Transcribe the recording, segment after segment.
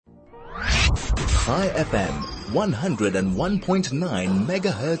High FM, 101.9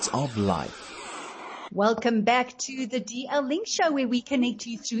 megahertz of life. Welcome back to the DL Link Show, where we connect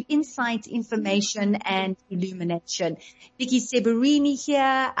you through insight, information, and illumination. Vicky Seberini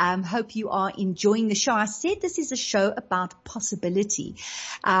here. Hope you are enjoying the show. I said this is a show about possibility.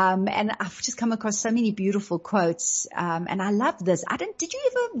 And I've just come across so many beautiful quotes. And I love this. Did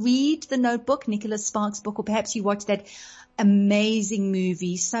you ever read The Notebook, Nicholas Sparks' book, or perhaps you watched that amazing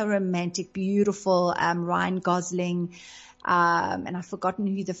movie, so romantic, beautiful, Ryan Gosling, and I've forgotten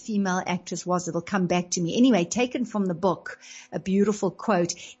who the female actress was. It'll come back to me. Anyway, taken from the book, a beautiful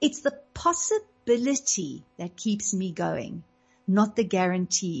quote. It's the possibility that keeps me going, not the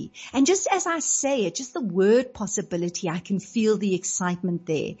guarantee. And just as I say it, just the word possibility, I can feel the excitement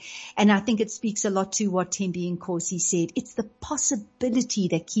there. And I think it speaks a lot to what Tembi Nkosi said. It's the possibility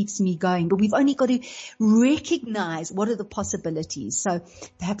that keeps me going, but we've only got to recognize what are the possibilities. So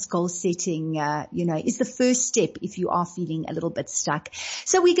perhaps goal setting, is the first step if you are feeling a little bit stuck.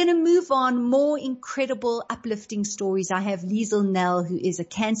 So we're going to move on. More incredible, uplifting stories. I have Lizel Nell, who is a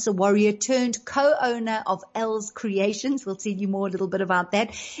cancer warrior turned co-owner of L's Creations. We'll tell you more a little bit about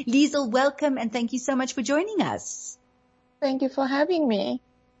that. Lizel, welcome, and thank you so much for joining us. Thank you for having me.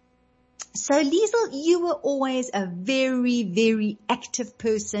 So Lizel, you were always a very, very active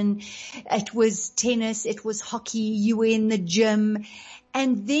person. It was tennis, it was hockey, you were in the gym.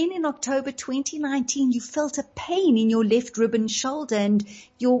 And then in October 2019, you felt a pain in your left ribbon shoulder and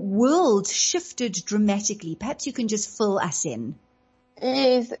your world shifted dramatically. Perhaps you can just fill us in.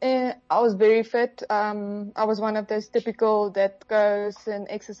 Yes, I was very fit. I was one of those typical that goes and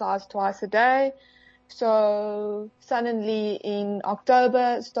exercise twice a day. So suddenly in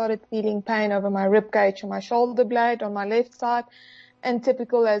October, started feeling pain over my rib cage and my shoulder blade on my left side. And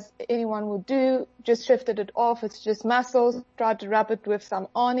typical as anyone would do, just shifted it off. It's just muscles, tried to rub it with some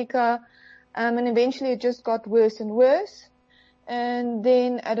arnica. And eventually it just got worse and worse. And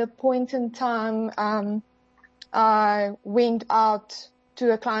then at a point in time, I went out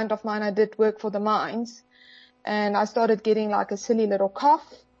to a client of mine. I did work for the mines, and I started getting like a silly little cough,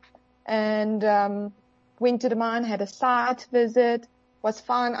 and went to the mine, had a site visit, was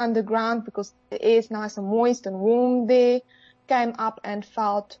fine underground because the air is nice and moist and warm there. Came up and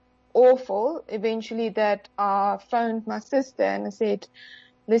felt awful. Eventually that I phoned my sister and I said,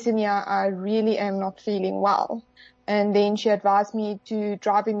 listen, yeah, I really am not feeling well. And then she advised me to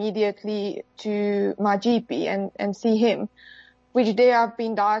drive immediately to my GP and see him, which day I've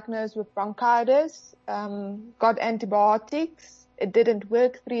been diagnosed with bronchitis, got antibiotics. It didn't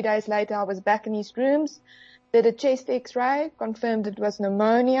work. 3 days later, I was back in his rooms, did a chest x-ray, confirmed it was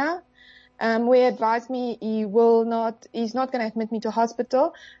pneumonia. Where advised me he's not going to admit me to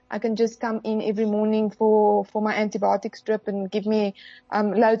hospital. I can just come in every morning for my antibiotic strip and give me,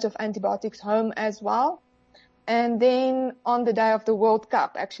 loads of antibiotics home as well. And then on the day of the World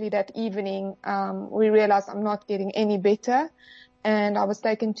Cup, actually that evening, we realized I'm not getting any better. And I was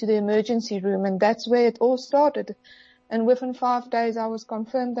taken to the emergency room, and that's where it all started. And within 5 days, I was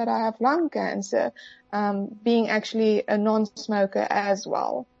confirmed that I have lung cancer, being actually a non-smoker as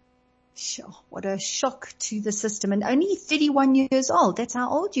well. Sure. What a shock to the system. And only 31 years old. That's how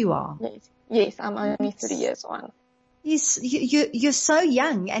old you are. Yes, I'm only 30 years old. Yes, you're so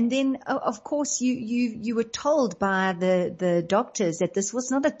young. And then, of course, you were told by the doctors that this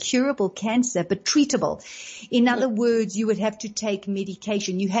was not a curable cancer, but treatable. In other words, you would have to take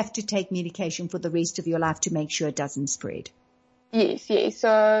medication. You have to take medication for the rest of your life to make sure it doesn't spread. Yes.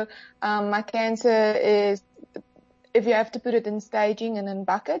 So, my cancer is, if you have to put it in staging and in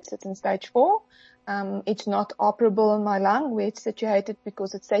buckets, it's in stage 4. It's not operable in my lung where it's situated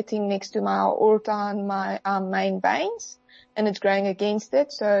because it's sitting next to my aorta and my main veins, and it's growing against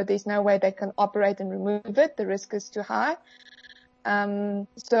it. So there's no way they can operate and remove it. The risk is too high.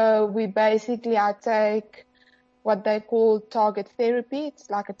 So I take what they call target therapy. It's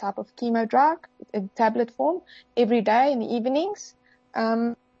like a type of chemo drug in tablet form every day in the evenings,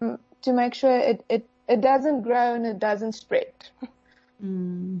 to make sure it doesn't grow and it doesn't spread.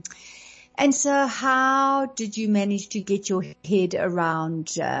 And so how did you manage to get your head around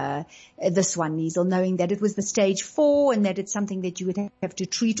this one, Lizel, knowing that it was the stage 4 and that it's something that you would have to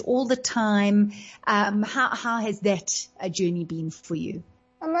treat all the time? How has that journey been for you?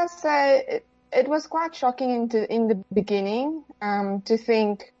 I must say it was quite shocking in the beginning, to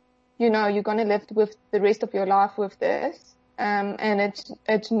think, you're going to live with the rest of your life with this, and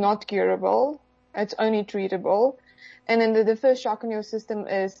it's not curable. It's only treatable. And then the first shock in your system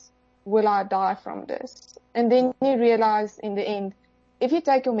is, will I die from this? And then you realize in the end, if you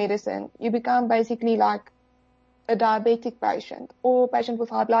take your medicine, you become basically like a diabetic patient or a patient with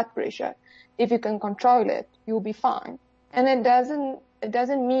high blood pressure. If you can control it, you'll be fine. And it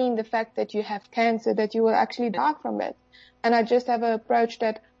doesn't mean the fact that you have cancer that you will actually die from it. And I just have an approach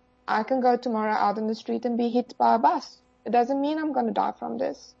that I can go tomorrow out in the street and be hit by a bus. It doesn't mean I'm going to die from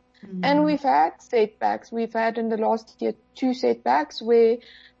this. And we've had setbacks. We've had in the last year 2 setbacks where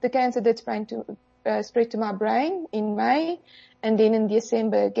the cancer did spread to my brain in May and then in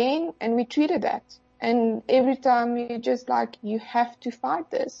December again, and we treated that. And every time you're just like, you have to fight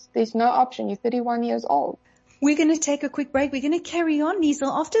this. There's no option. You're 31 years old. We're going to take a quick break. We're going to carry on,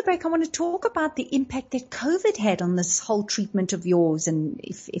 Lizel. After the break, I want to talk about the impact that COVID had on this whole treatment of yours and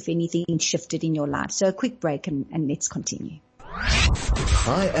if anything shifted in your life. So a quick break and let's continue.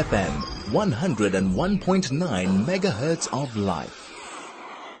 High FM, 101.9 megahertz of life.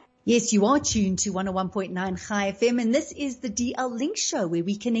 Yes, you are tuned to 101.9 High FM, and this is the DL Link Show, where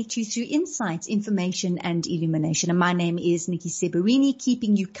we connect you through insights, information, and illumination. And my name is Nikki Seberini,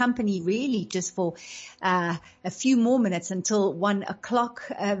 keeping you company really just for a few more minutes until 1 o'clock.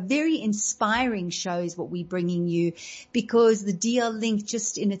 Very inspiring show is what we're bringing you, because the DL Link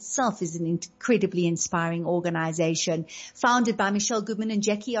just in itself is an incredibly inspiring organization, founded by Michelle Goodman and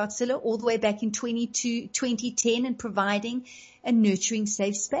Jackie Artzilla all the way back in 2010, and providing a nurturing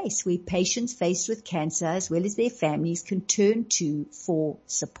safe space where patients faced with cancer as well as their families can turn to for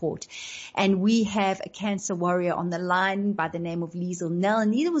support. And we have a cancer warrior on the line by the name of Lizel Nell.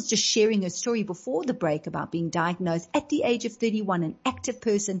 And Lizel was just sharing her story before the break about being diagnosed at the age of 31, an active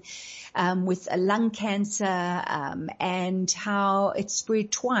person with a lung cancer, and how it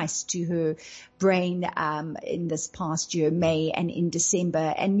spread twice to her brain in this past year, May and in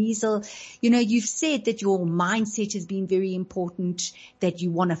December. And Lizel, you know, you've said that your mindset has been very important, that you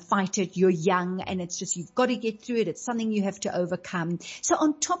want to fight it. You're young, and it's just, you've got to get through it. It's something you have to overcome. So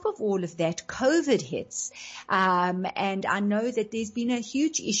on top of all of that, COVID hits. And I know that there's been a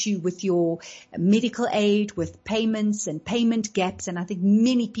huge issue with your medical aid, with payments and payment gaps. And I think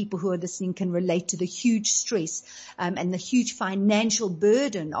many people who are listening can relate to the huge stress, and the huge financial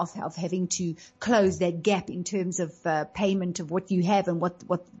burden of having to close that gap in terms of payment of what you have and what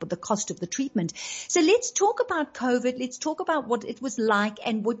the cost of the treatment. So let's talk about COVID. Let's talk about what it was like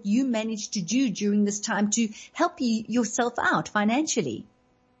and what you managed to do during this time to help yourself out financially.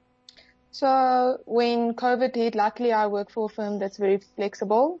 So when COVID hit, luckily I work for a firm that's very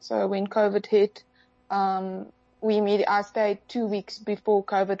flexible. So when COVID hit, I stayed 2 weeks before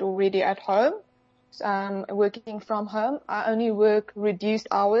COVID already at home, working from home. I only work reduced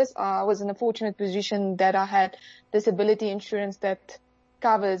hours. I was in a fortunate position that I had disability insurance that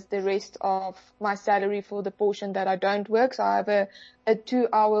covers the rest of my salary for the portion that I don't work. So I have a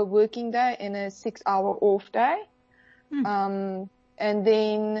 2-hour working day and a 6-hour off day. And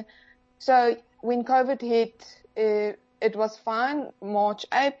then, so when COVID hit, it was fine, March,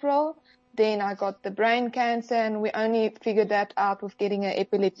 April. Then I got the brain cancer, and we only figured that out with getting an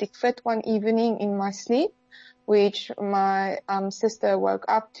epileptic fit one evening in my sleep, which my sister woke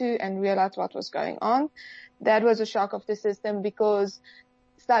up to and realized what was going on. That was a shock of the system, because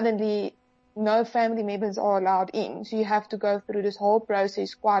suddenly no family members are allowed in. So you have to go through this whole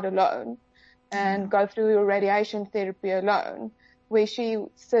process quite alone and go through your radiation therapy alone, where she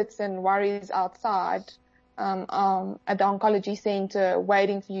sits and worries outside at the oncology center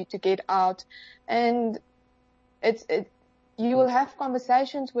waiting for you to get out. And you will have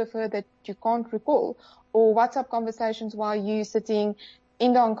conversations with her that you can't recall, or WhatsApp conversations while you're sitting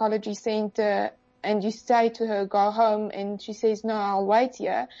in the oncology center, and you say to her, go home, and she says, no, I'll wait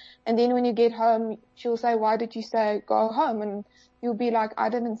here. And then when you get home, she'll say, why did you say go home? And you'll be like, I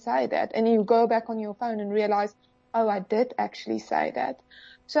didn't say that. And you go back on your phone and realize, oh, I did actually say that.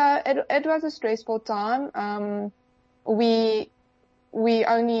 So it was a stressful time. We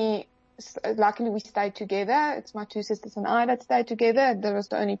only, luckily we stayed together. It's my 2 sisters and I that stayed together. That was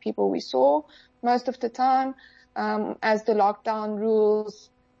the only people we saw most of the time. As the lockdown rules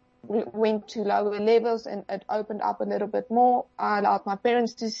went to lower levels and it opened up a little bit more, I allowed my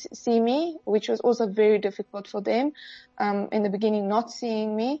parents to see me, which was also very difficult for them, in the beginning, not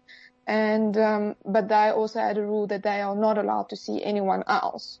seeing me. And, but they also had a rule that they are not allowed to see anyone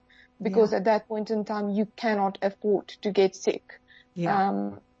else, because at that point in time, you cannot afford to get sick.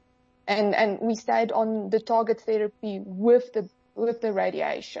 And we stayed on the target therapy with the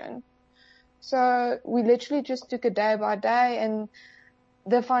radiation. So we literally just took it day by day, and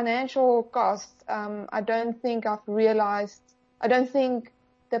the financial cost, I don't think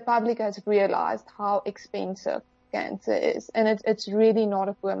the public has realized how expensive cancer is. And it's really not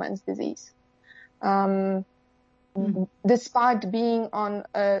a poor man's disease. Despite being on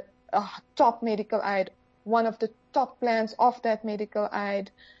a top medical aid one of the top plans of that medical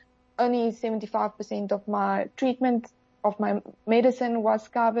aid, only 75% of my treatment, of my medicine was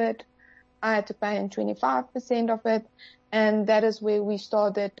covered. I had to pay in 25% of it. And that is where we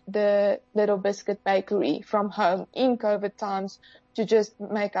started the Little Biscuit Bakery from home in COVID times to just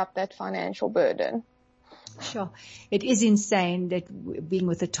make up that financial burden. Sure. It is insane that being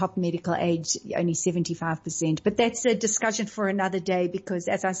with the top medical age, only 75%. But that's a discussion for another day because,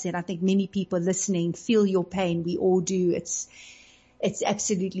 as I said, I think many people listening feel your pain. We all do. It's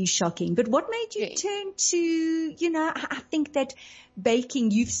absolutely shocking. But what made you turn to, I think that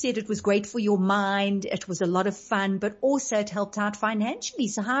baking, you've said it was great for your mind. It was a lot of fun, but also it helped out financially.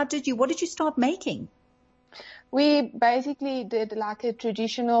 So what did you start making? We basically did like a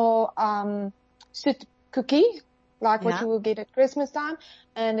traditional, soot cookie, like what you will get at Christmas time,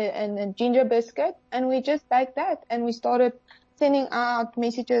 and a ginger biscuit. And we just baked that, and we started sending out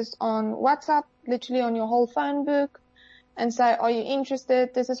messages on WhatsApp, literally on your whole phone book, and say, are you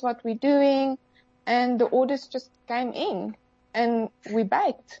interested? This is what we're doing. And the orders just came in and we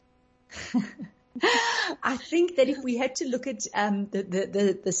baked. I think that if we had to look at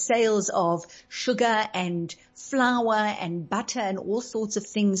the sales of sugar and flour and butter and all sorts of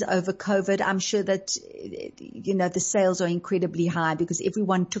things over COVID, I'm sure that, the sales are incredibly high because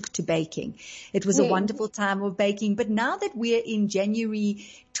everyone took to baking. It was a wonderful time of baking. But now that we're in January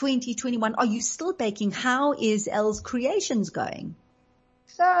 2021, are you still baking? How is Elle's Creations going?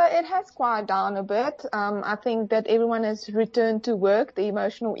 So it has quieted down a bit. I think that everyone has returned to work. The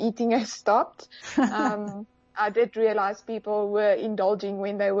emotional eating has stopped. I did realize people were indulging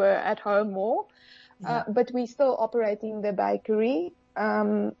when they were at home more. But we're still operating the bakery.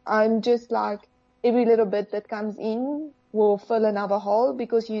 I'm just like every little bit that comes in will fill another hole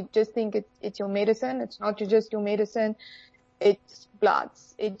because you just think it's your medicine. It's not just your medicine. It's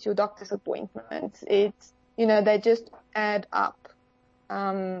bloods. It's your doctor's appointments. It's, they just add up.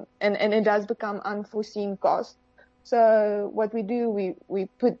 And it does become unforeseen cost. So what we do, we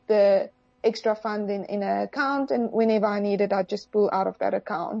put the extra fund in an account, and whenever I need it, I just pull out of that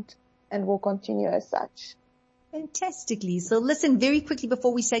account, and we'll continue as such. Fantastically. So listen, very quickly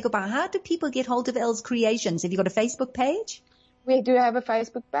before we say goodbye, how do people get hold of Elle's Creations? Have you got a Facebook page? We do have a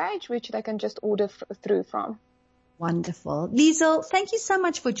Facebook page, which they can just order through from. Wonderful. Lizel, thank you so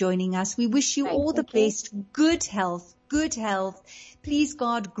much for joining us. We wish you all the best, good health. Please,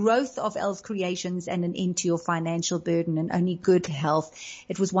 God, growth of Elle's Creations and an end to your financial burden and only good health.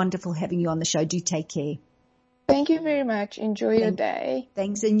 It was wonderful having you on the show. Do take care. Thank you very much. Enjoy your day.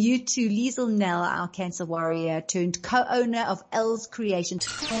 Thanks. And you too, Lizel Nell, our cancer warrior turned co-owner of Elle's Creations.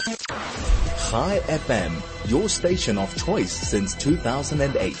 Chai FM, your station of choice since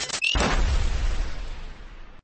 2008.